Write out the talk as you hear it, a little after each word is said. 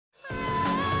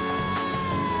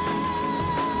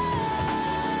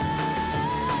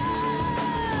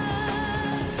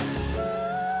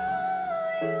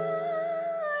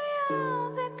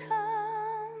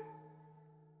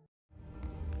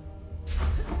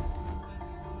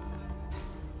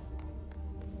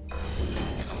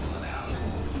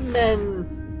And then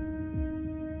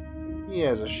he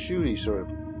has a shooty sort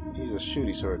of. He's a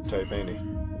shooty sort of type, ain't he?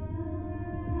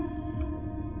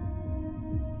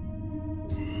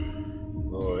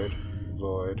 Void,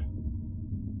 void,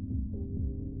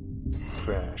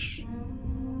 crash,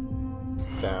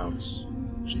 bounce.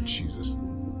 Jesus.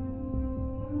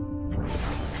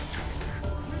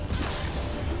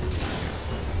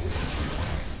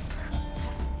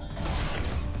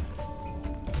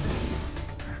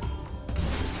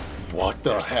 What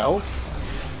the hell?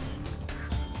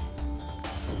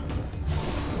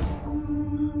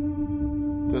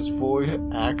 Does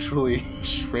Void actually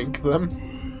shrink them?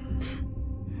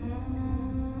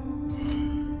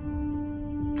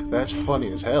 Cause that's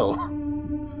funny as hell.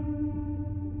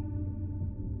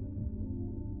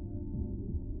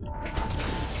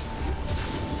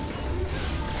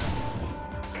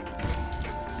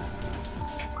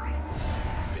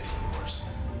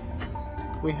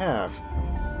 We have.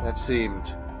 That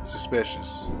seemed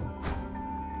suspicious.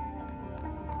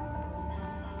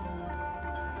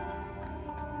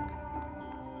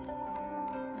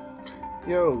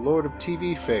 Yo, Lord of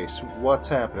TV Face, what's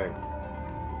happening?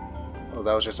 Oh,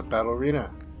 that was just a battle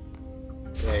arena.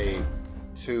 A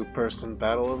two-person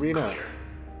battle arena. Clear.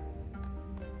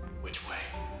 Which way?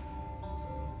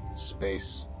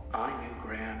 Space. I knew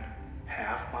Grant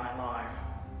half my life.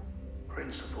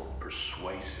 Principled,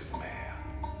 persuasive man.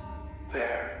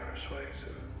 Very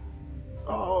persuasive.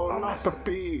 Oh, not the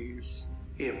bees.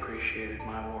 He appreciated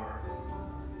my work,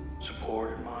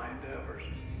 supported my endeavors.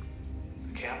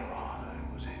 The camera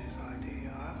was his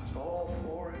idea. I was all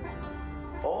for it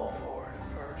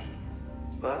at first.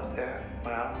 But then,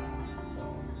 well,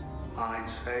 I'd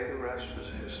say the rest was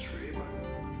history, but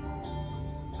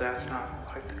that's not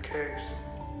quite the case.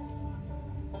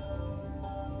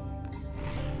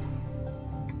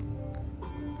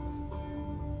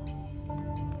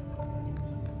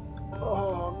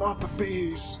 Oh, not the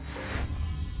bees.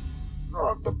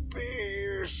 Not the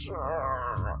bees.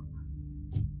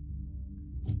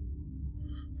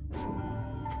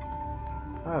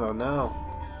 I don't know.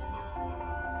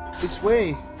 This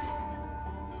way.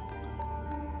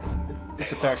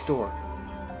 It's a back door.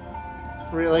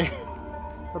 Really?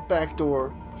 A back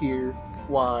door here?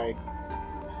 Why?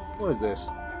 What is this?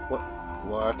 What?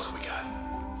 What we got?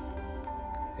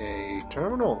 A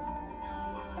terminal.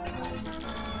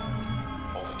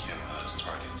 All the camera had as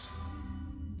targets.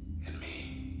 And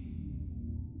me.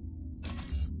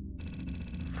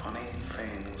 Funny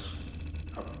things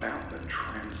about the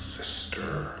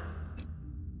transistor.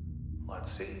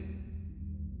 Let's see.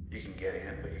 You can get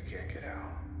in, but you can't get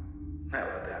out. How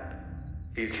about that?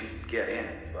 You can get in,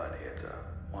 but it's a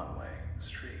one-way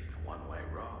street, a one-way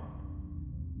road.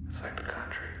 It's like the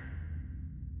country.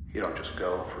 You don't just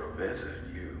go for a visit,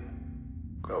 you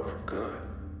go for good.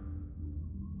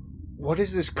 What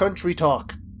is this country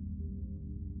talk?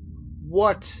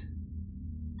 What?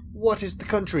 What is the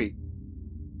country?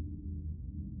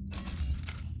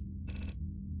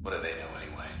 What do they know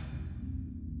anyway?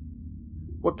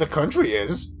 What the country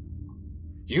is?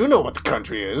 You know what the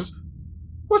country is.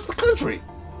 What's the country?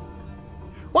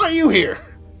 Why are you here?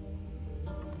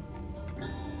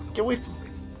 Get away from me.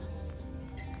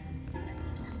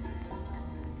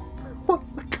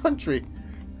 What's the country?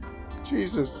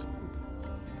 Jesus.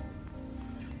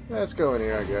 Let's go in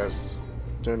here, I guess.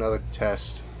 Do another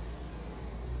test.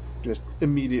 Just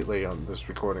immediately on this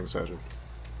recording session.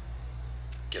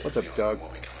 Get What's the up, feeling Doug? we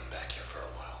won't be coming back here for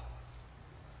a while.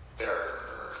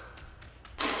 Brrr.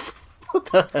 What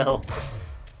the hell?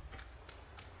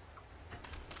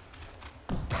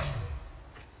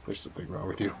 There's something wrong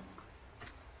with you.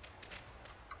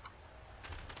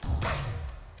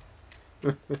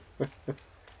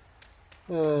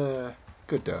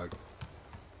 Good dog.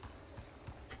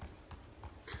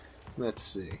 Let's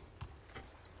see.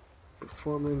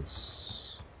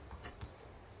 Performance,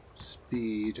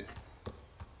 speed,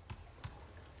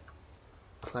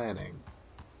 planning,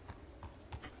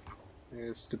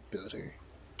 and stability.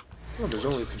 Oh, there's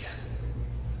only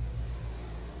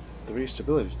 3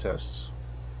 stability tests.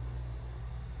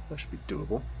 That should be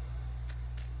doable.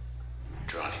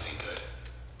 Draw anything good?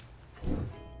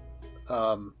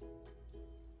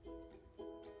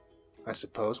 I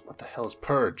suppose. What the hell is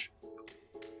Purge?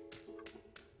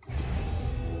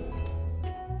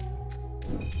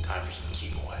 Time for some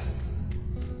keep away.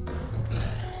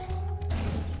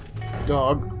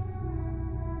 Dog.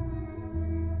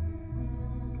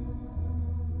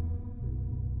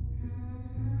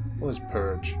 What is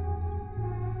Purge?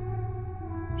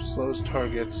 Slows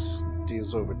targets,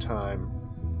 deals over time.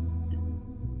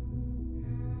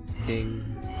 Ping,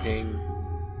 ping.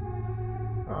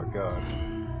 Oh god.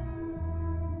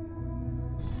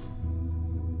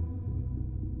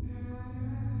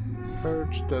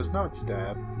 which does not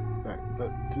stab.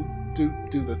 Do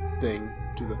the thing.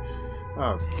 Do the...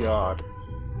 Oh, God.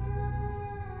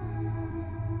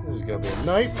 This is gonna be a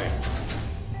nightmare.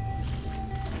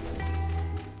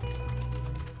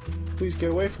 Please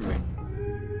get away from me.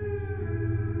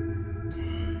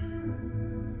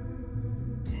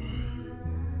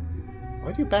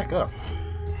 Why do you back up?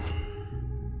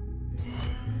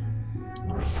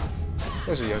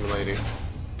 There's a young lady.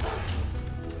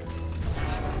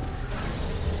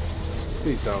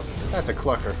 Please don't. That's a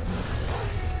clucker.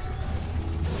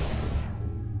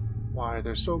 Why are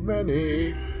there so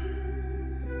many?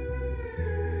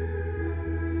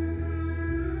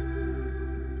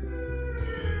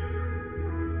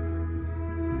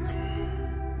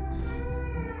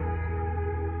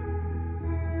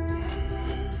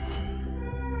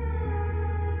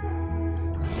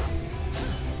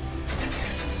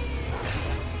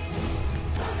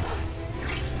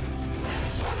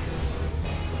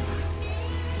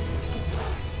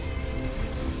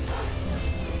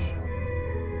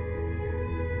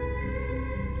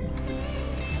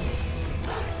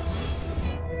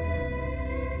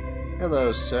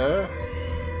 Hello, sir.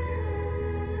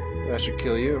 That should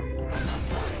kill you.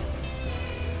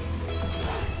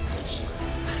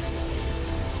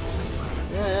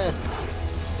 Yeah.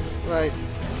 Right.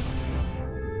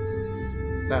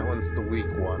 That one's the weak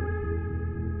one.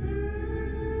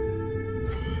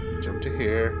 Jump to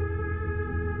here.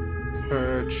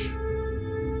 Purge.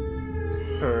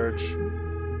 Purge.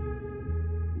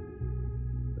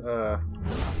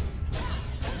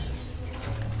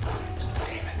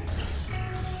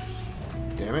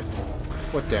 Damn it.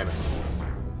 What damn it?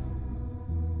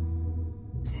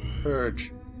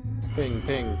 Purge. Ping,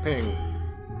 ping, ping.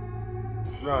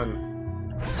 Run.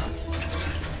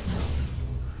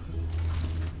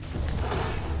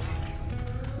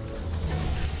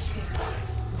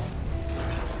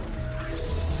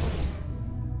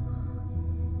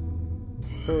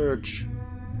 Purge.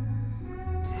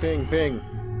 Ping, ping.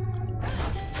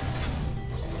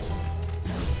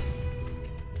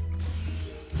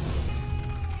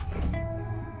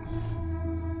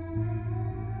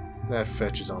 That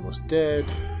fetch is almost dead.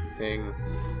 Ping.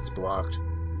 It's blocked.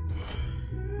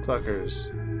 Cluckers.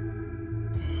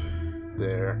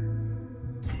 There.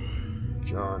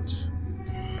 Jaunt.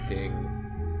 Ping.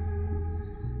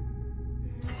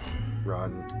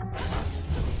 Run.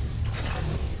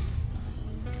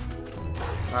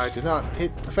 I did not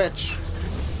hit the fetch.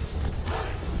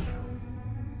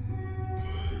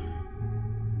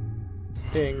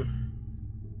 Ping.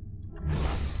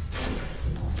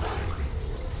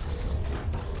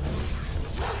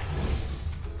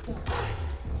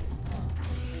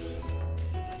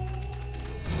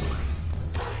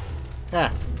 Ah.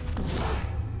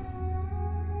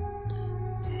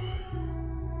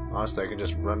 Honestly, I can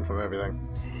just run from everything.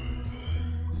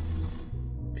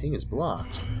 Ping is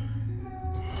blocked.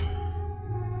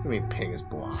 What do you mean ping is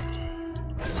blocked?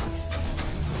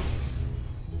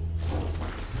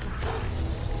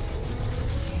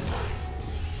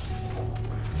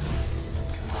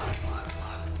 Come on.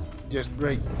 Just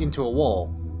right into a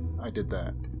wall. I did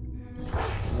that.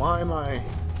 Why am I...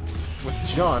 With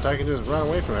Jaunt, I can just run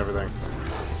away from everything.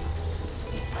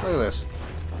 Look at this.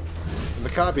 And the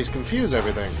copies confuse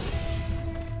everything.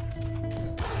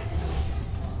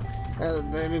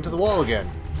 And then into the wall again.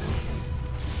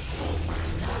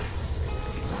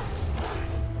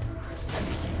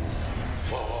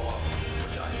 Whoa.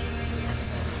 We're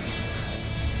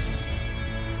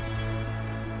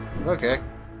done. Okay.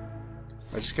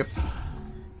 I just kept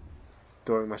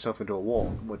throwing myself into a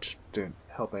wall, which didn't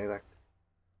help anything.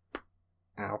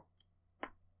 Ow.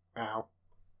 Ow.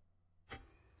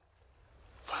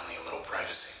 Finally, a little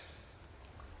privacy.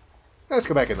 Let's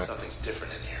go back in there. Something's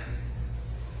different in here.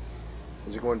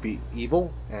 Is it going to be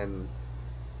evil and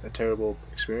a terrible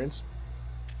experience?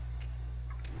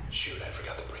 Shoot, I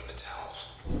forgot to bring the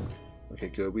towels. Okay,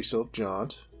 good. We still have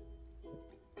Jaunt.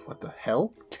 What the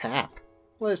hell? Tap.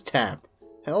 What is tap?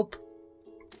 Help?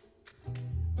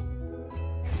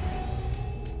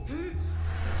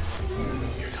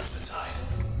 Here comes the tide.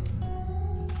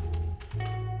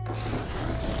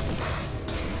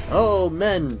 Oh,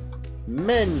 men!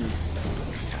 Men!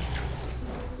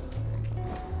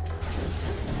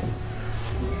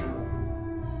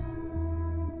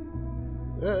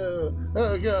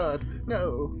 Oh god,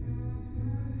 no!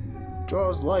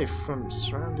 Draws life from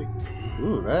surrounding...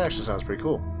 Ooh, that actually sounds pretty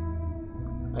cool.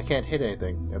 I can't hit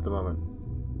anything at the moment.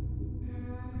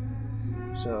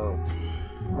 So...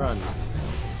 Run.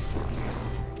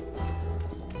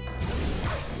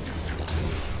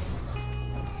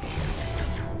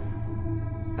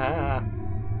 Ah!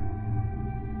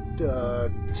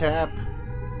 Tap.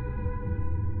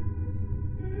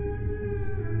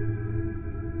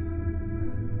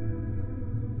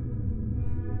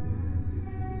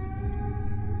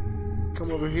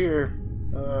 Come over here.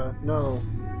 No.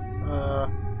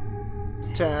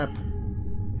 Tap.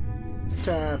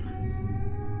 Tap.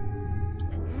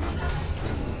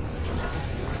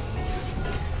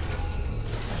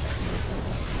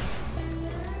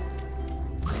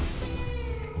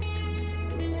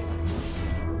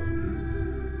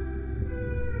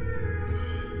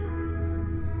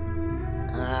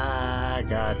 Ah,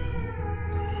 God.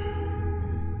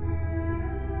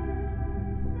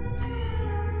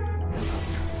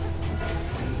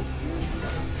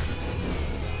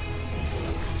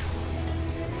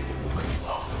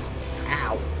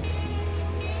 Ow.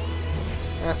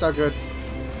 That's not good.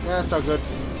 That's not good.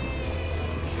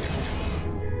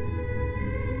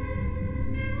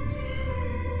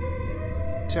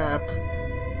 Tap.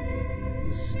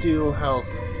 Steal health.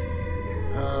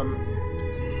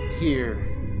 Here.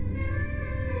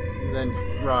 And then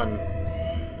run.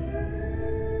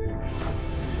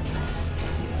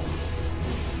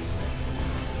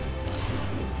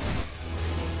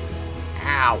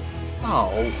 Ow.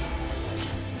 Oh.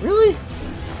 Really?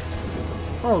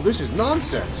 Oh, this is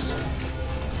nonsense.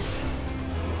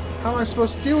 How am I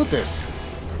supposed to deal with this?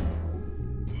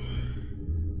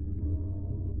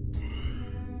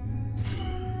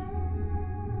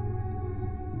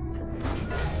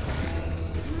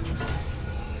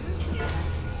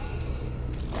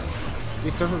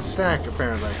 It doesn't stack,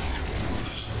 apparently.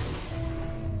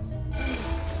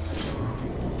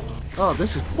 Oh,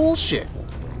 this is bullshit.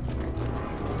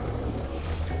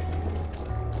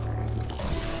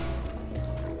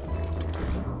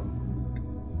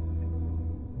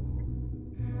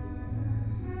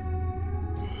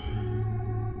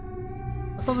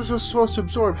 I thought this was supposed to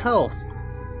absorb health.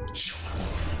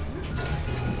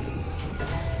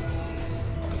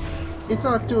 It's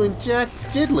not doing jack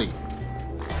diddly.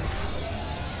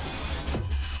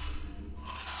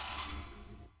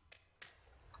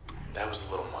 That was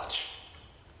a little much.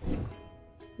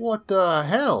 What the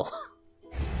hell?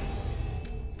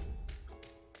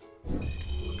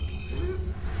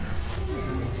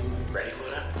 Ready,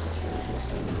 Luna?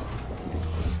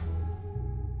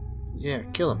 Yeah,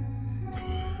 kill him.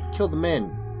 Kill the men.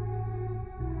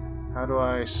 How do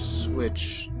I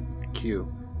switch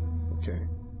Q? Okay.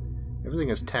 Everything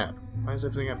has tap. Why does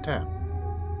everything have tap?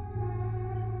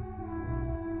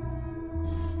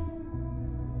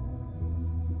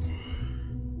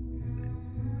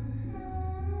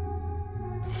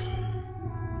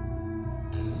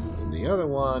 And the other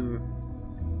one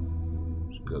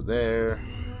just goes there.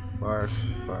 Bark,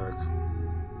 bark.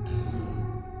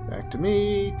 Back to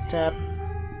me. Tap.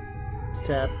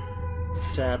 Tap.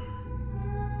 Tap.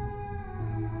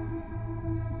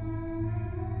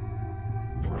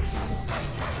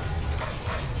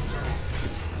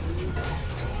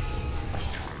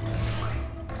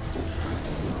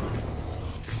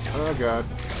 Oh god.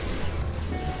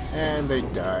 And they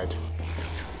died.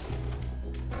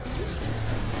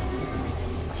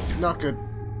 Not good.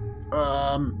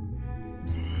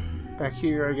 Back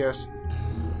here, I guess.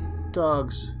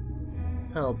 Dogs.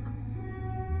 Help.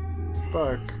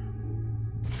 Bark.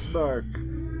 Bark.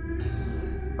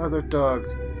 Other dog.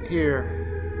 Here.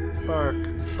 Bark.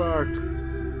 Bark.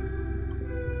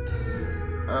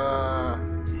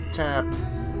 Tap.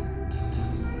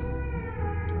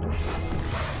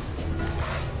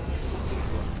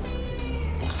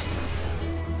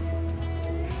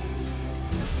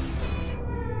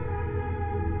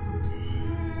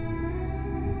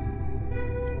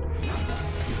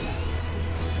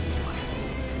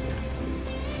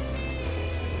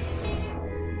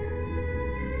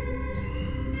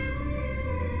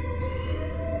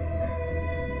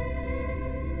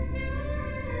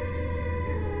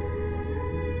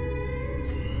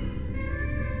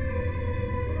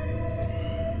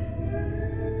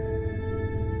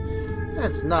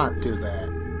 Let's not do that.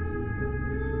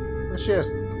 Let's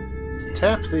just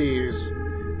tap these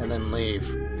and then leave.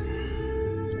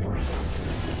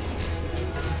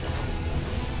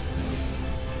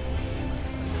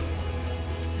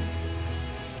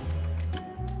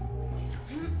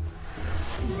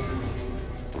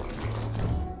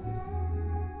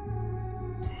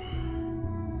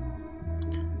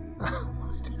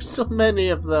 There's so many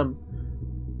of them.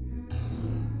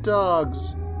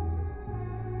 Dogs.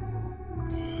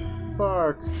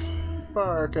 Bark.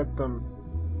 Bark at them.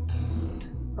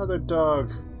 Other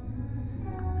dog.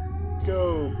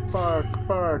 Go. Bark.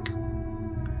 Bark.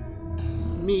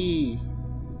 Me.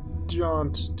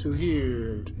 Jaunt to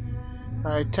here.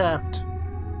 I tapped.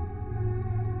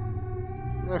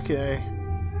 Okay.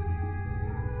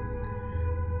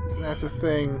 That's a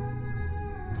thing.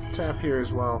 Tap here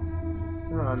as well.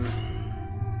 Run.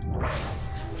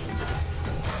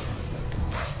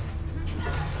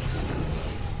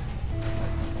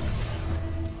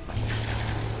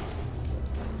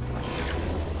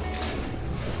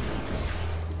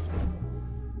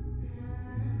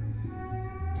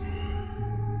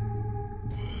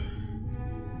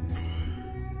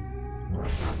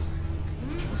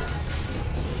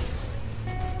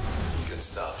 Good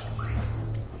stuff.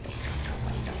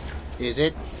 Is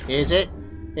it? Is it?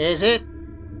 Is it?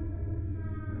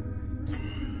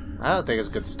 I don't think it's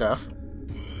good stuff.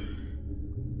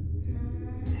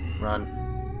 Run.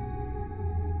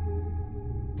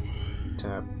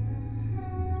 Tap.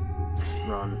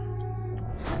 Run.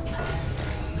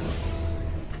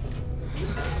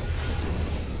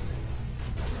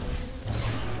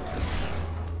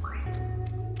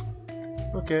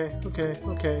 Okay, okay,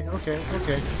 okay, okay,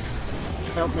 okay.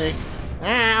 Help me.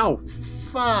 Ow!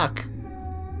 Fuck!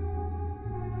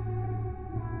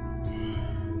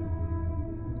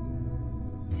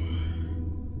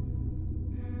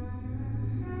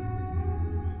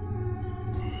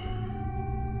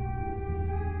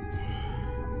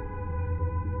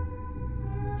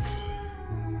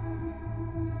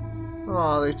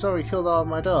 Oh, they already killed all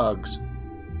my dogs.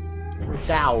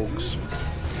 Dogs.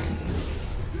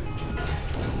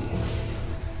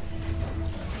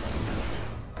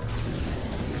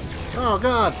 Oh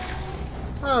god!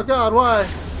 Oh god, why?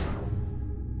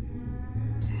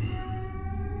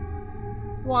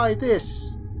 Why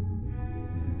this?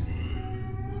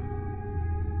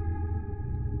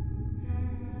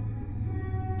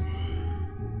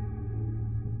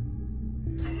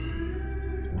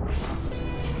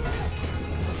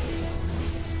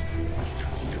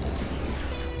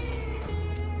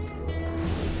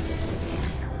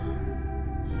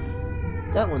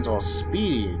 That one's all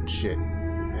speedy and shit.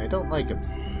 I don't like him.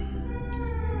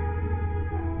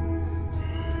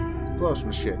 Blow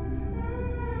some shit.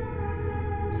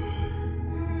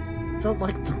 I don't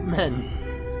like the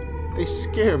men. They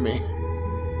scare me.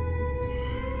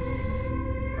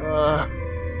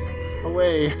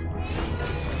 Away.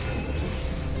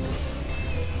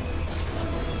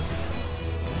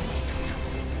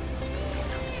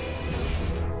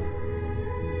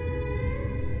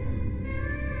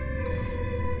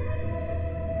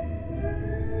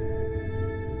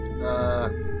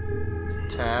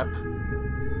 Tap.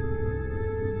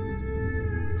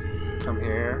 Come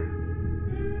here.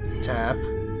 Tap.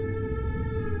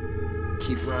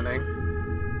 Keep running.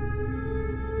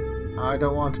 I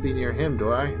don't want to be near him,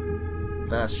 do I? Is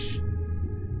that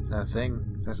a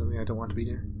thing? Is that something I don't want to be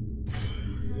near?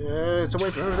 It's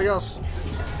away from everything else.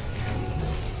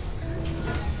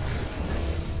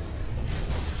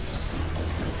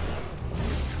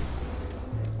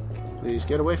 Please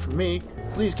get away from me.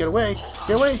 Please get away.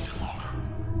 Get away.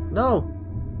 No.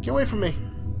 Get away from me.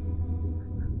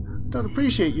 I don't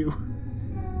appreciate you.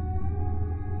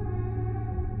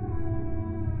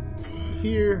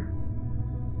 Here.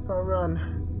 Gotta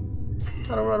run.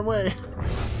 Gotta run away.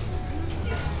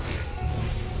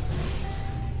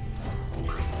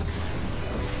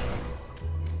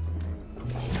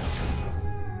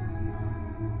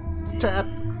 Tap.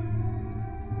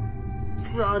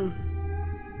 Run.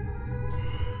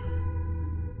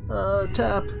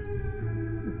 Tap.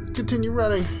 Continue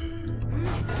running.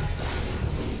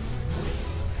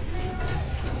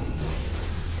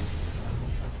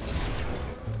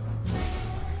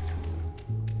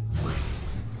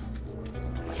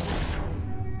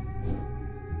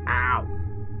 Ow.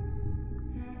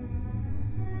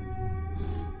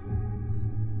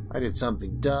 I did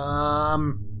something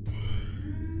dumb.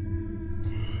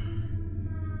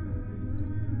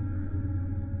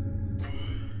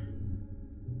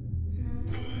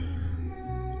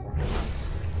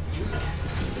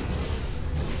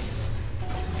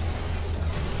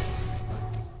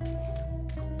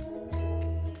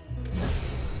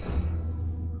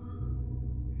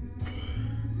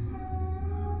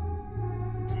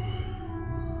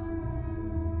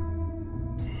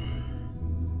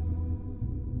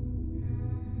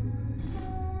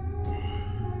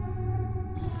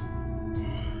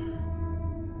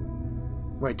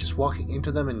 Wait, just walking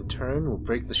into them in turn will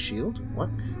break the shield? What?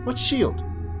 What shield?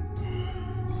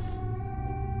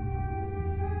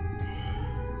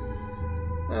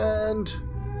 And...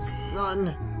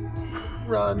 run.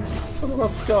 Run. For the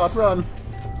love of God, run.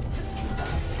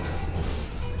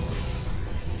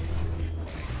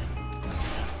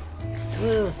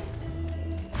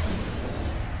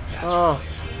 Oh.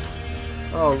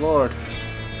 Oh, Lord.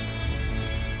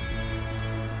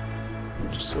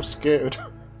 just so scared.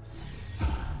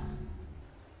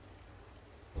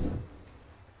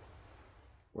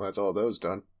 Well, that's all those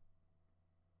done.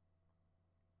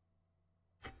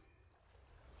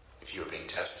 If you were being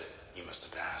tested, you must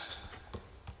have passed.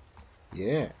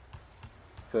 Yeah.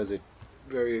 Because it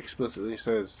very explicitly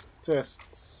says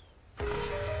tests.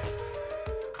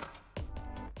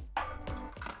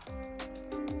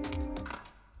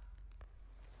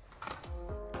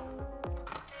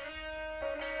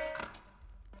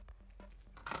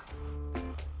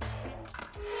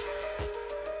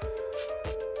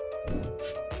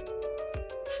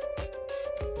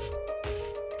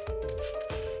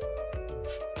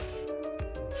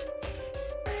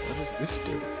 What does this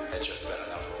do? That's just about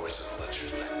enough for Royce's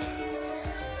lectures back there.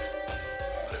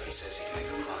 But if he says he can make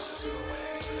the process go away,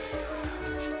 I guess we gotta get around.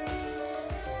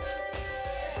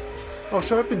 Oh,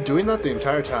 so I've been doing that the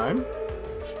entire time?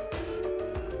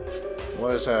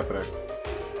 What is happening?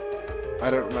 I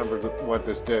don't remember what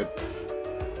this did.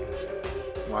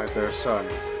 Why is there a sun?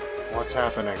 What's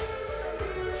happening?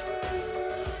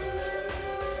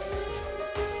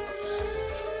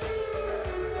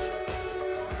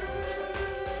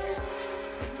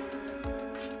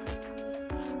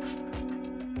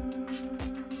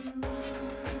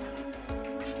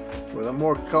 With a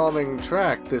more calming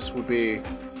track, this would be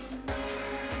a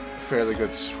fairly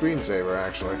good screensaver,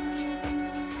 actually.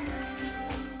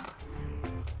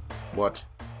 What?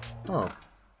 Oh.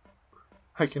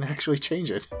 I can actually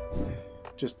change it.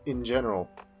 Just in general.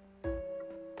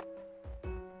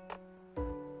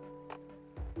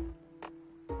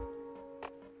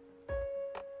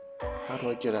 How do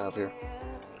I get out of here?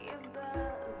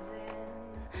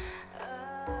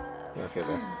 Okay,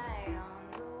 there.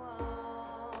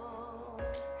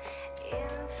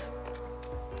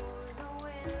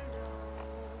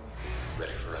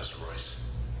 Ready for us,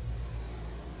 Royce?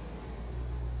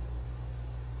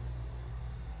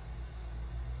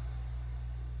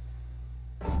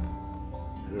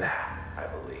 That, I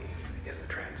believe, is the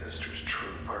transistor's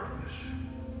true purpose.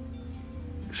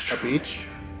 A beach?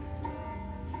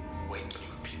 Wait, can you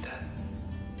repeat that?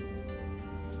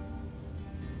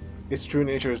 Its true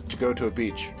nature is to go to a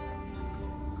beach.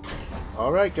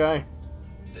 Alright, guy.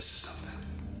 This is something.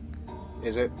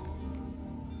 Is it?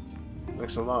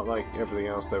 Looks a lot like everything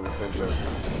else that we've been doing.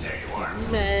 There you are.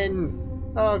 Men!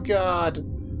 Oh god!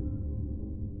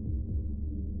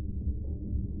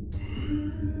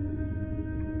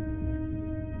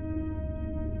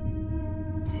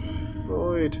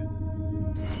 Void.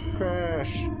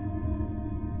 Crash.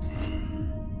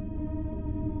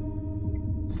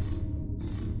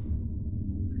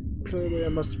 Clearly I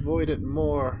must void it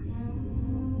more.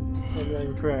 And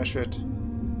then crash it.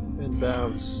 And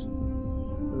bounce.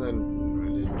 And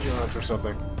then jaunt or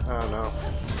something. I don't know.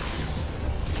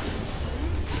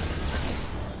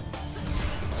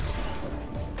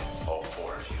 All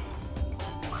four of you.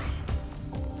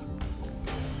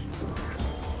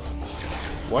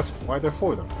 What? Why are there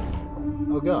four of them?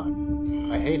 Oh god.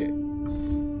 I hate it.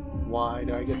 Why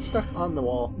do I get stuck on the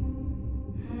wall?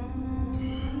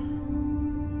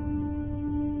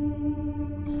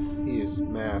 He is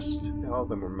masked. All of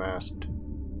them are masked.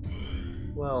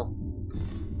 Well,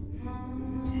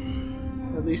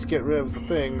 at least get rid of the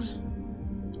things.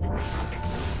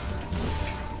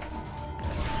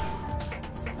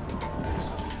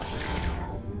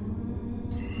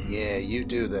 Yeah, you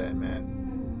do that, man.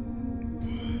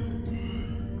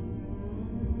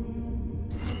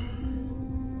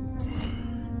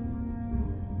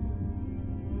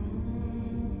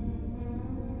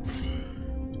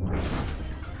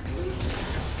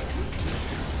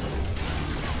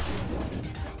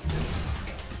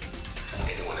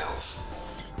 Anyone else?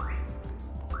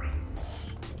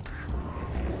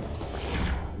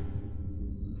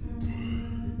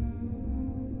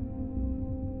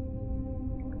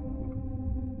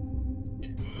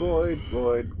 Void,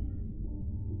 void.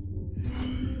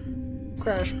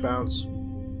 Crash, bounce.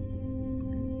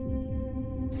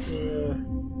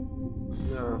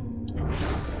 No.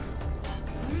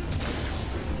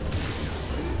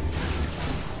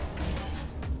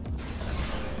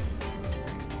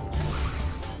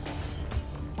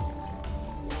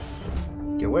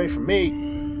 Get away from me!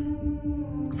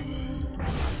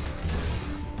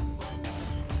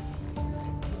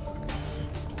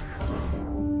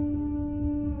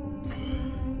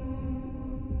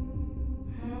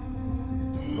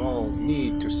 You all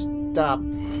need to stop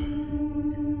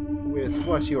with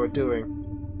what you are doing.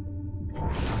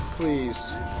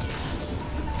 Please.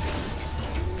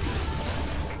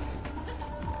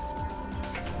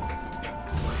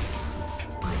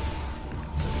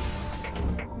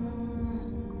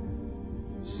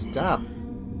 Stop.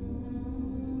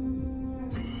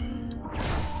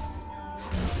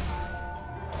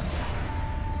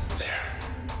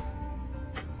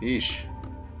 Yeesh.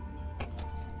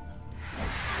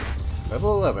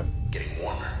 Level 11. Getting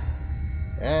warmer.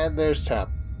 And there's Tap.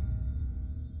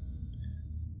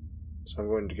 So I'm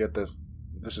going to get this.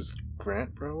 This is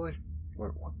Grant, probably?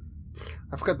 What?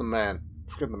 I forgot the man.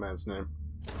 I forgot the man's name.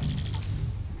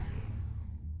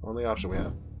 Only option we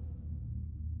have.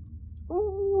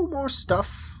 Ooh, more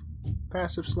stuff.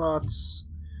 Passive slots.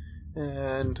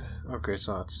 And upgrade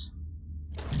slots.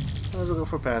 Might as well go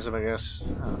for passive, I guess.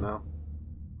 I don't know.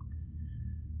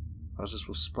 Process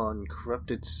will spawn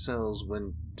corrupted cells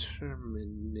when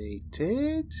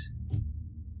terminated?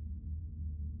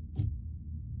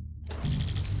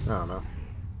 I don't know.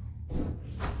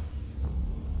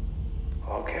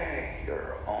 Okay,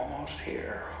 you're almost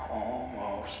here.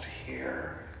 Almost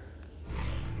here.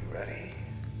 You ready?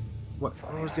 What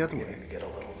was the other way? To get a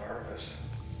little nervous.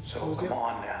 So What was come the-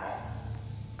 on now.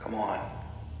 Come on.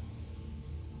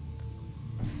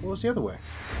 What was the other way?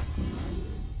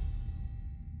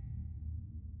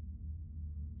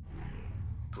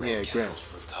 Yeah, Grant. Kendall's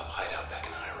rooftop hideout back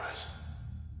in High Rise.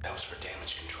 That was for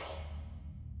damage control.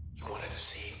 You wanted to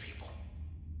save people.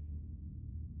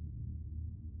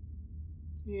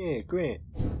 Yeah, Grant.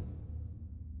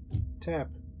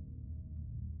 Tap.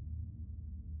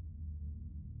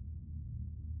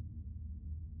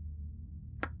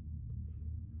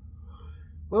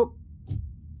 Well,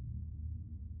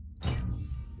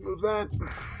 move that.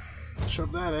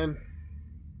 Shove that in.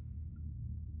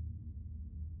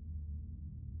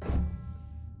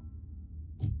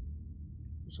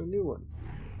 It's a new one.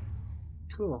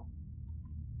 Cool.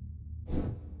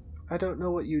 I don't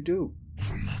know what you do.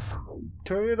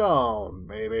 Turn it on,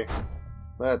 baby.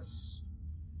 Let's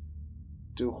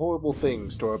do horrible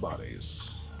things to our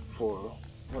bodies for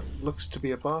what looks to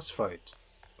be a boss fight,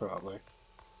 probably.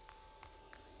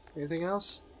 Anything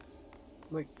else?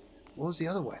 Like, what was the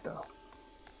other way, though?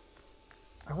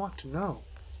 I want to know.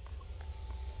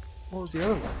 What was the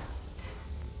other way?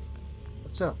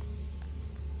 What's up?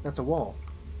 That's a wall.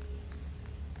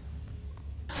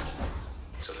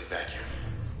 Something back here.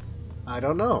 I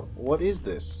don't know. What is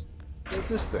this? What is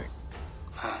this thing?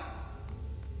 Huh.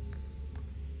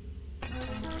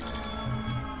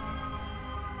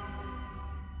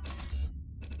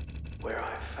 Where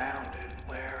I found it.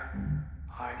 Where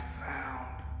I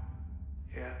found.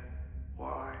 Yeah,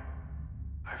 why?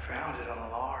 I found it on a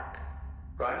lark.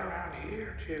 Right around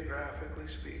here, geographically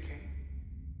speaking.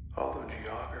 Although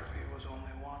geography was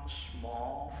only one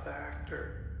small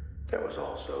factor, there was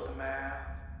also the math.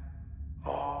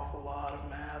 Awful lot of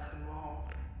math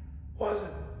involved.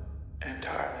 Wasn't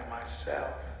entirely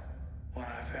myself when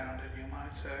I found it, you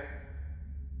might say.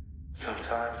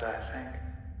 Sometimes I think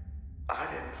I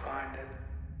didn't find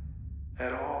it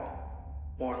at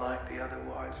all. More like the other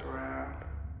wise around.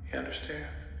 You understand?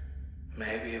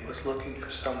 Maybe it was looking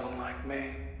for someone like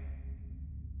me.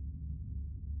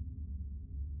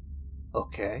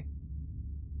 Okay.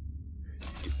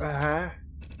 Either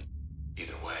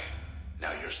way,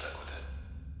 now you're stuck with it.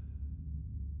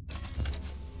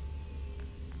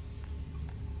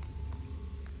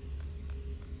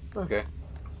 Okay.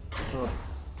 Well,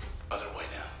 Other way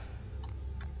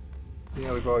now.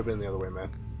 yeah, we've already been the other way, man.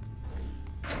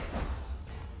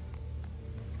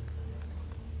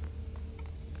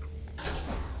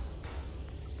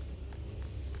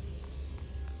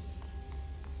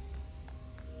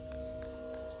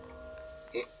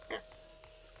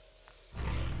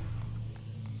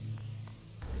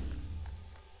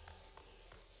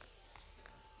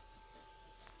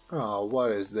 Oh,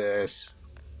 what is this?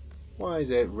 Why is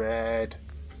it red?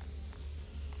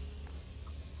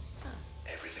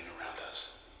 Everything around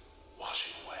us,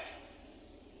 washing away.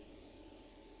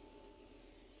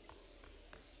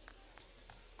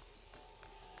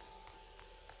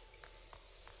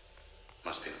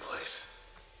 Must be the place.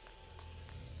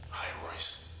 Hi,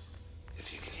 Royce.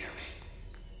 If you can hear me.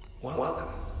 Welcome.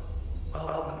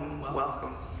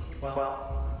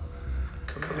 Well,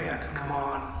 come in, come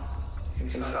on.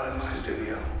 Inside my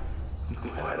studio. I'm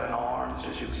quite unarmed,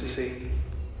 as you can see.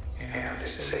 And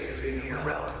it's safe in here,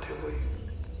 relatively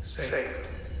safe.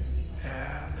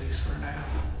 At least for now.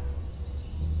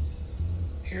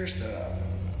 Here's the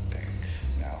thing.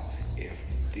 Now, if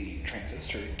the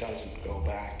transistor doesn't go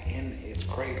back in its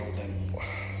cradle, then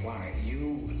why,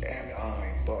 you and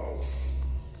I both,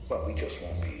 well, we just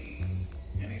won't be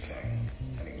anything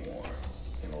anymore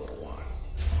in a little while.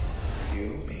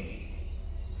 You, me,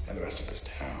 and the rest of this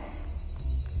town.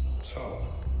 So,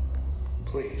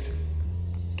 please,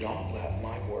 don't let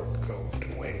my work go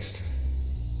to waste.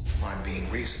 I'm being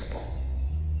reasonable.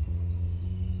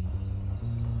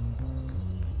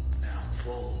 Now,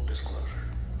 full disclosure.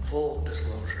 full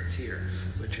disclosure here,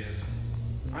 which is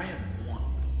I am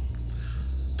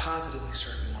positively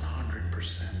certain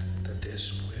 100% that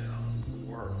this will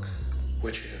work,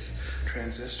 which is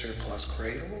transistor plus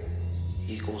cradle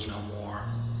equals no more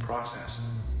processing.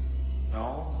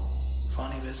 No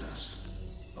funny business,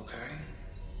 okay?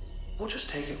 We'll just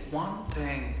take it one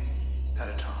thing at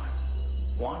a time,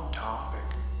 one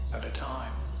topic at a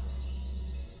time.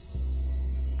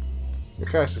 You're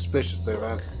kind of suspicious there,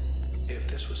 man. If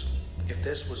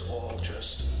this was all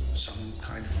just some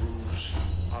kind of ruse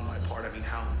on my part, I mean,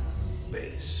 how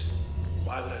base?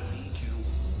 Why would I lead you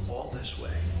all this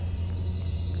way?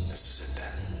 This is it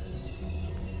then.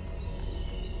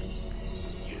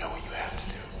 You know what you have to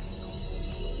do.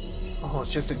 Oh,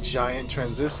 it's just a giant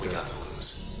transistor. We got to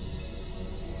lose.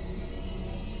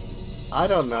 I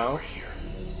don't know. We're here.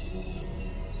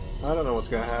 I don't know what's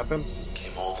gonna happen.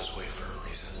 Came all this way for a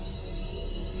reason.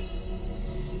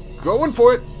 Going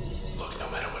for it! Look, no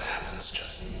matter what happens,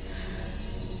 just...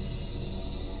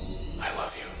 I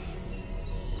love you.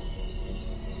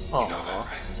 Oh, You know that,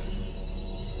 right?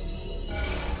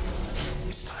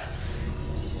 It's time.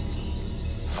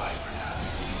 Bye for now.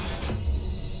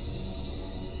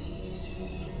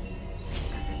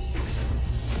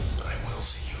 But I will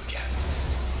see you again.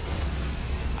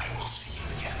 I will see you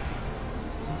again.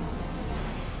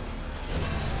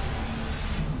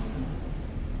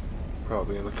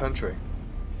 Probably in the country.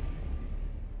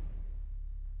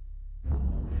 I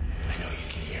know you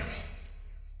can hear me.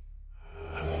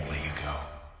 I won't let you go.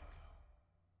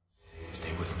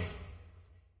 Stay with me.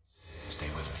 Stay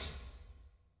with me.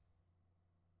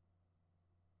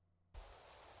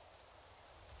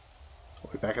 Are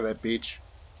we back at that beach?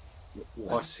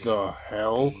 What Let's see. the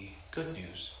hell? The good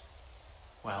news.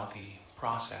 Well, the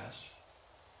process,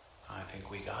 I think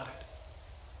we got it.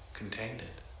 Contained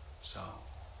it. So,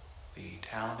 the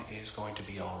town is going to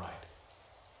be all right.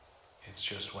 It's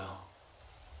just, well,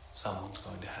 someone's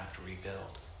going to have to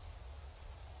rebuild.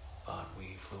 But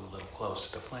we flew a little close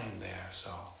to the flame there, so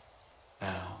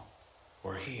now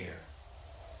we're here,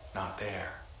 not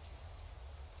there.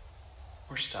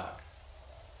 We're stuck.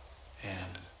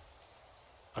 And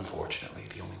unfortunately,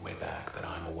 the only way back that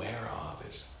I'm aware of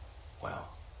is,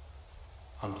 well,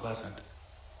 unpleasant.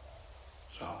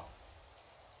 So,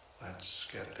 let's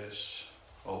get this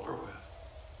over with.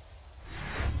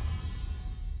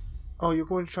 Oh, you're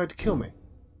going to try to kill me.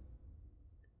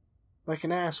 Like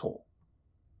an asshole.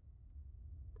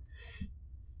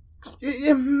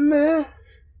 Yeah, man.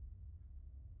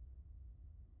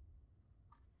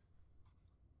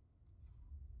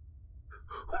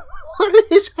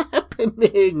 What is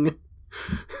happening?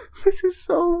 This is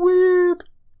so weird.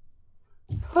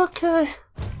 Okay.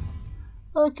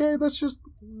 Okay, let's just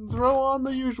throw on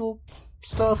the usual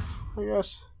stuff, I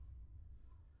guess.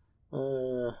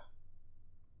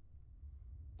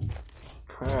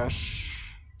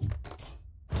 Crash.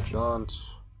 Jaunt.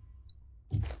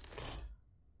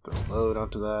 Throw load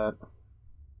onto that.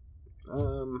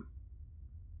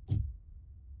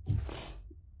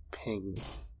 Ping.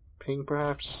 Ping,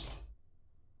 perhaps?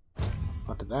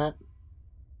 Onto that.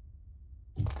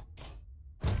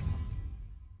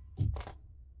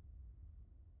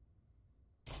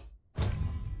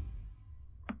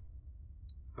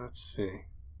 Let's see.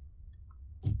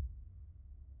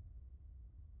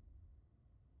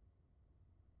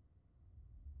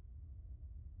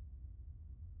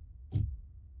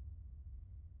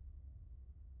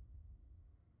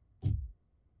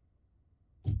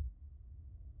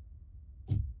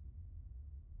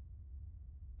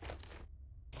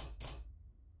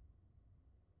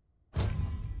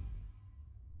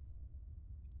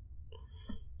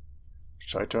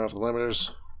 Should I turn off the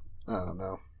limiters? I don't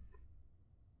know.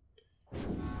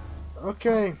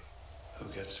 Okay. Who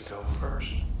gets to go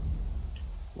first?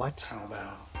 What? How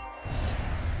about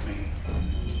me?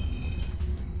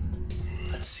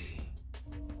 Let's see.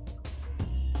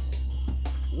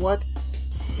 What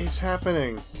is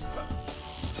happening?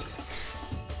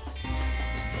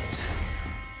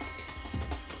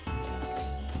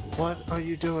 What are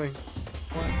you doing?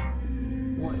 What?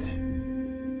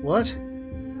 What?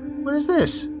 What is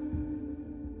this?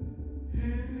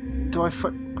 Do I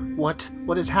What?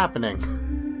 What is happening?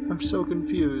 I'm so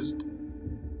confused.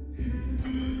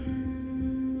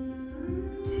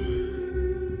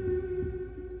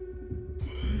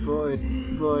 Void.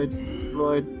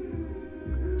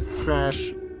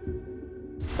 Crash.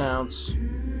 Bounce.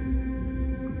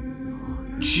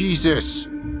 Jesus!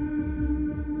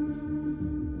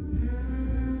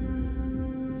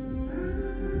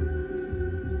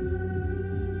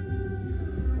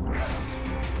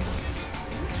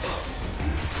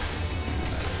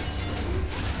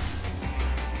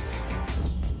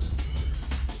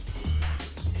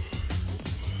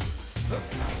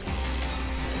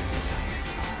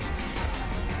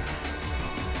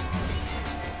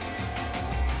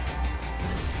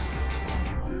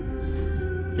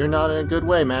 You're not in a good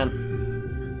way, man.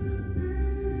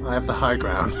 I have the high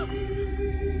ground.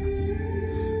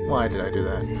 Why did I do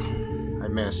that? I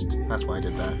missed. That's why I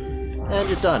did that. And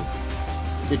you're done.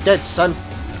 You're dead, son.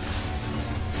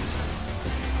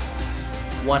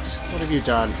 What? What have you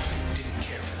done? Didn't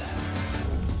care for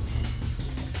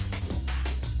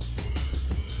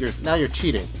that. Now you're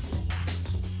cheating.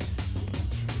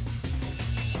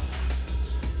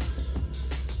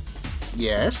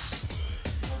 Yes.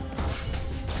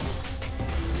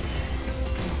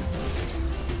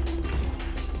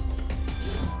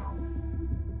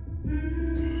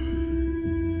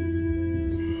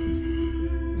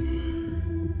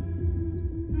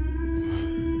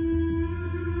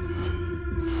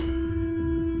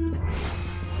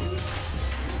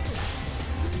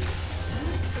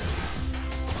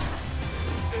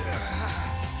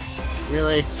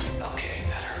 Really? Okay,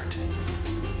 that hurt.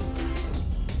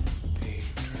 Hey,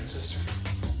 Transistor.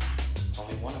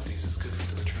 Only one of these is good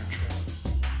for the return trip.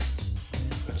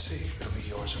 Let's see if it'll be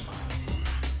yours or mine.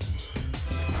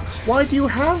 Why do you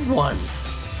have one?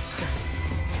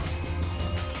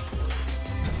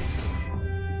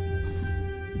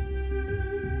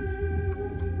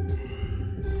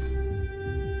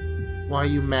 Why are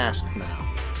you masked now?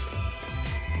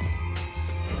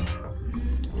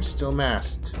 You're still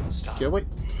masked. Stop. Get away.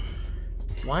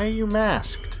 Why are you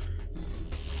masked?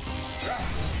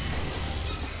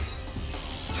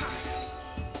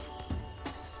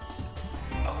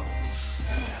 Oh,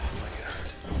 that looked like it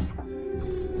hurt.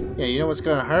 Yeah, you know what's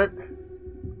gonna hurt?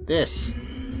 This.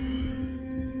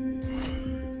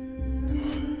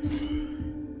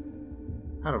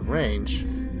 Out of range?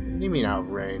 What do you mean out of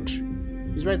range?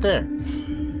 He's right there.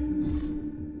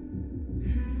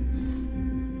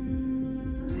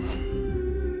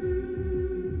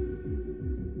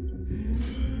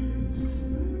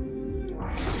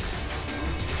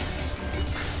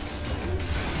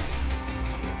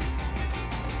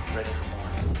 Ready for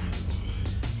more.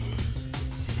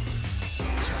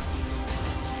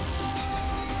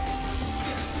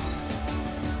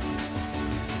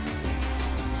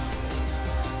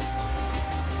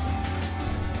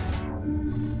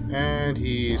 And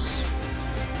he's...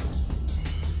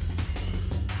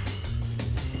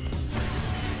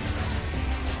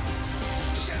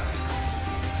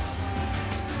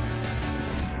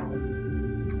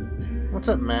 What's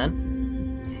up, man?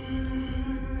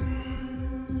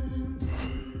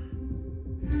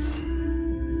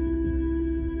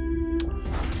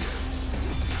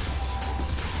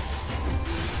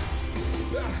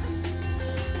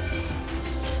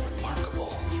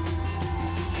 Remarkable.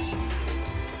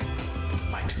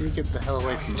 My turn. You get the hell away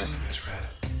How are from you me. doing this, Red?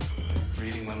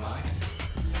 Reading my mind?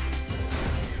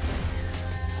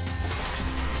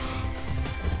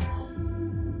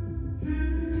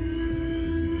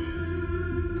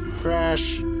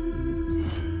 Crash.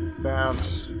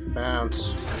 Bounce.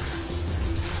 Bounce.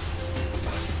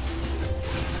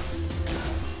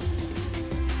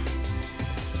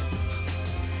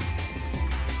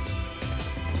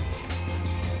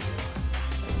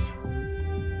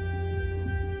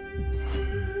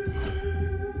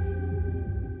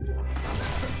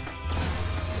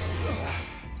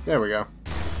 There we go.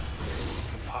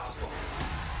 Impossible.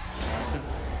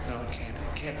 No, it can't.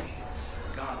 It can't be.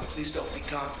 God, please don't be.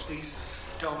 God, please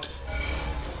don't.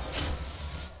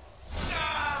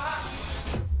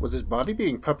 Was his body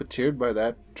being puppeteered by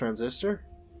that transistor?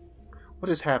 What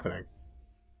is happening?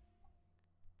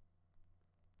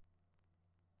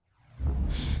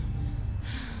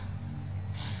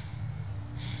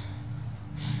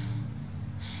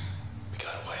 We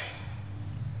got away.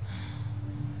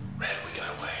 Red, we got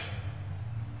away.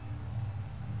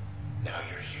 Now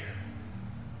you're here.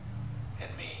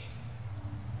 And me.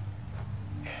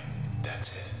 And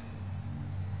that's it.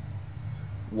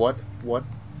 What? Look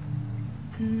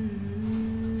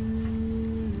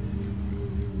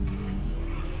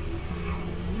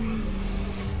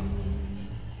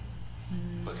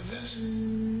at this.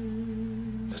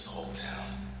 This whole town.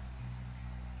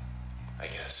 I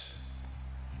guess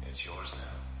it's yours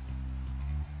now.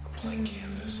 A blank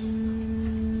canvas.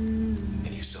 And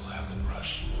you still have the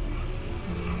brush.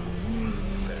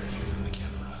 Better you than the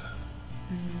Camerata.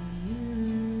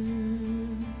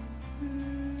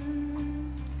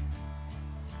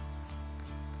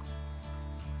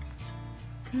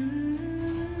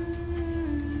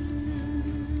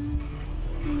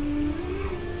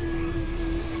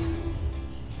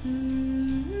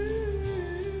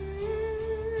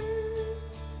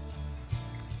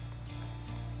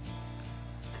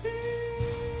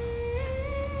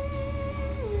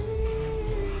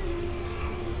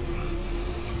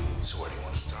 So where do you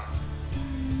want to start?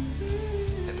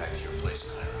 At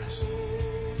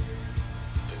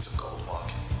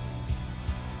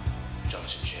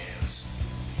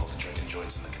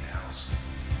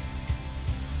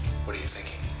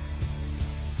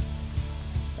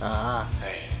Ah.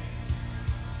 Hey.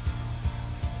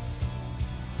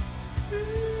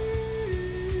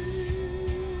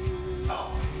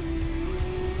 Oh.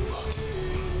 Look.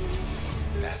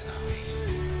 That's not me.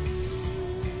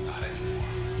 Not anymore.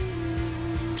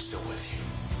 I'm still with you.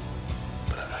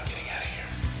 But I'm not getting out of here.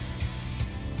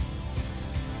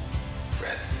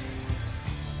 Red.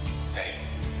 Hey.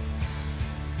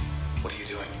 What are you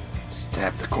doing?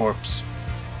 Stab the corpse.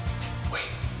 Wait,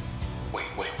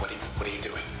 what are you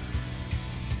doing?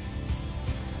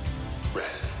 Red.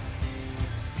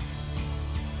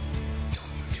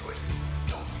 Don't you do it.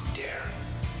 Don't you dare.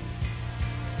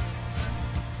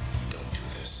 Don't do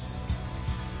this.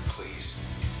 Please.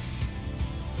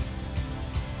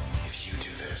 If you do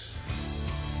this.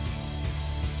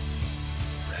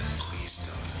 Red, please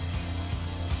don't.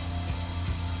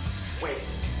 Wait.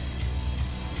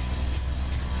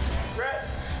 Red!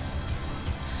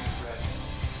 Red.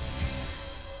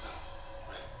 No,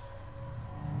 Red.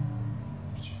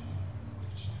 What you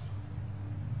do?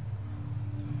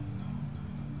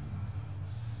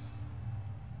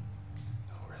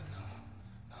 No, Red, no.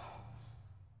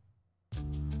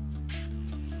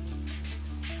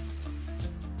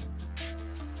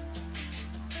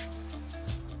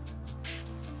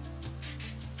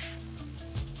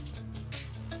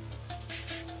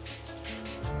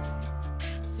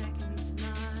 Seconds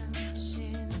march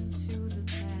into the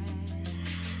past.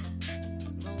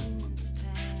 Moments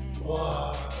pass.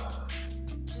 Whoa.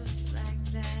 Just like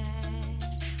that,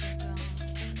 we're gone.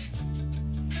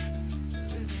 The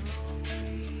river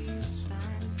always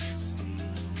finds the sea,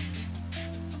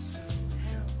 so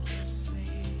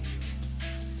helplessly,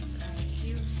 like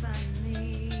you find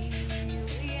me.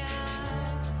 We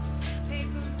are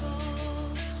paper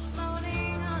boats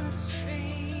floating on a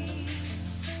stream.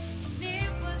 It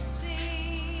would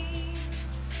seem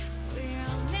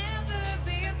we'll never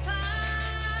be apart.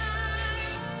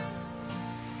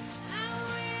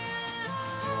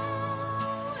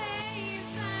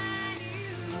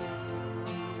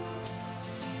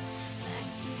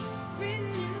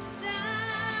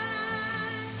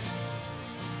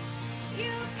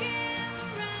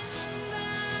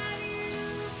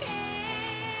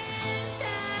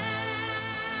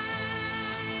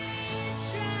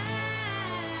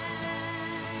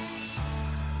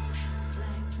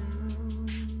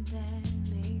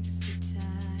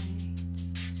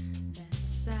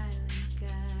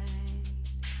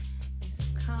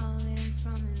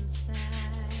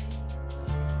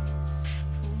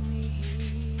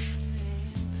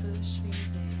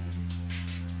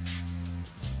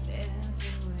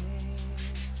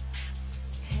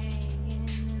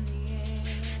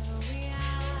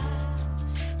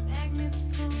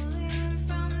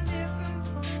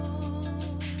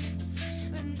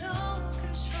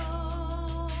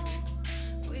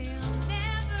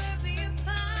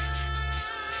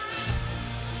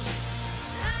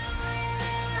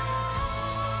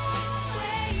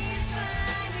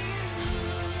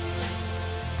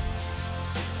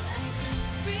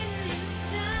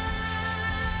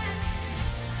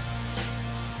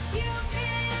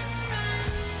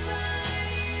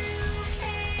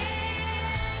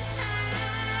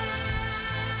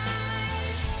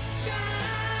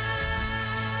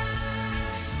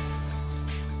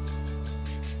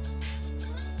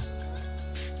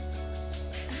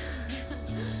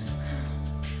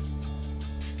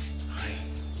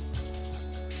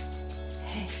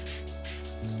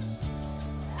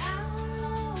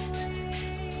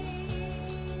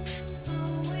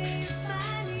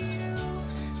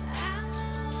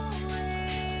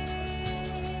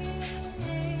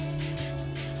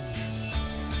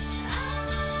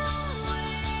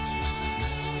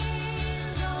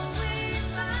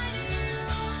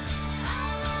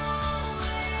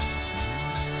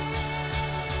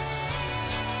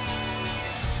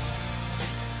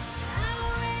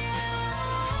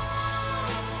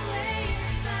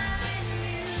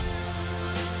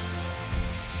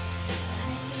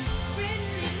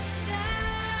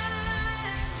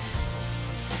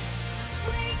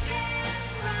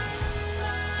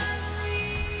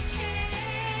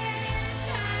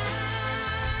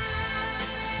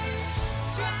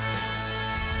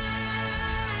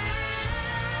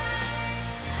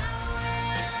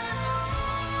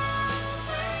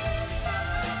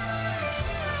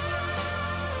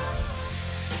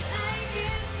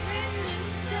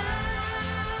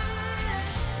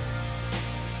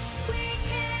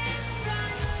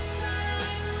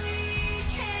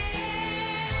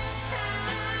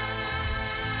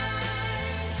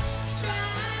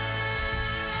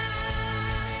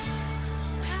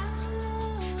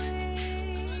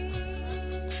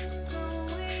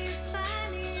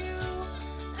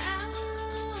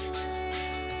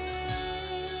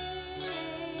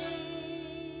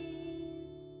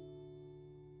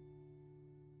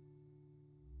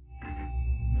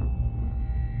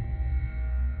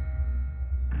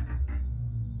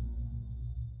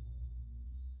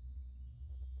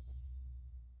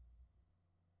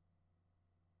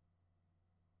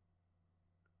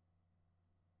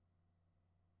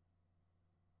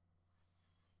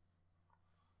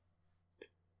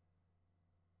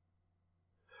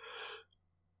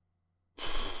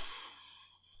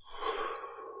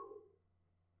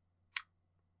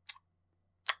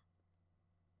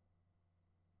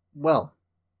 Well,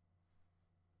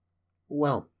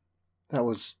 that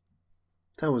was,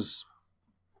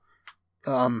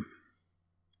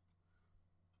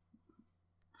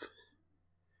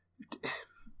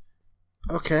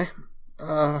 okay,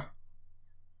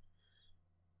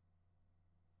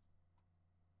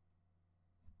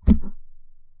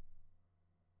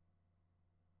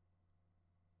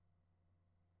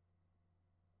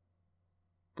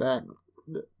 that,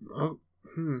 oh,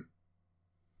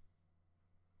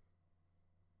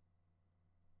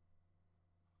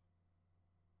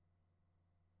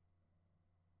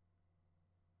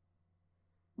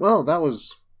 Well, that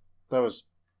was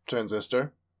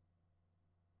Transistor.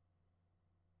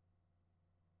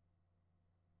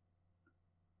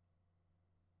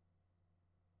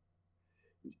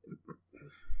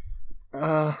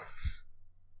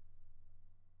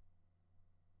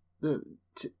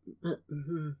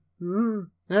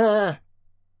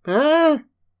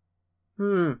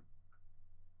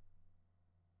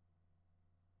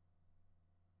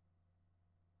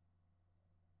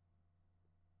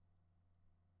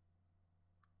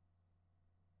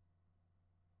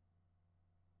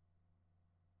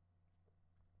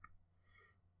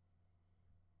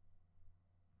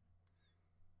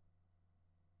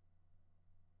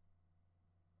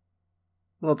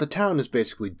 Well, the town is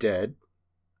basically dead.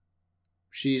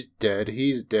 She's dead,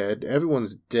 he's dead,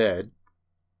 everyone's dead.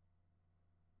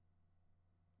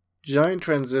 Giant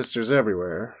transistors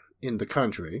everywhere in the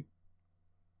country.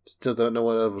 Still don't know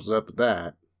what was up with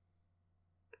that.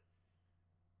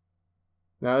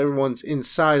 Now everyone's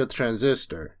inside of the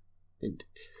transistor. And,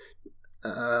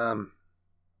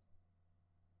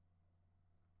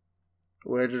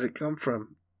 where did it come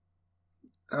from?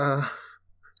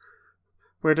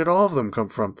 Where did all of them come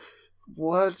from?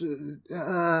 What?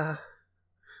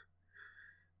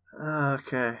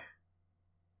 Okay.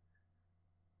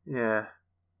 Yeah.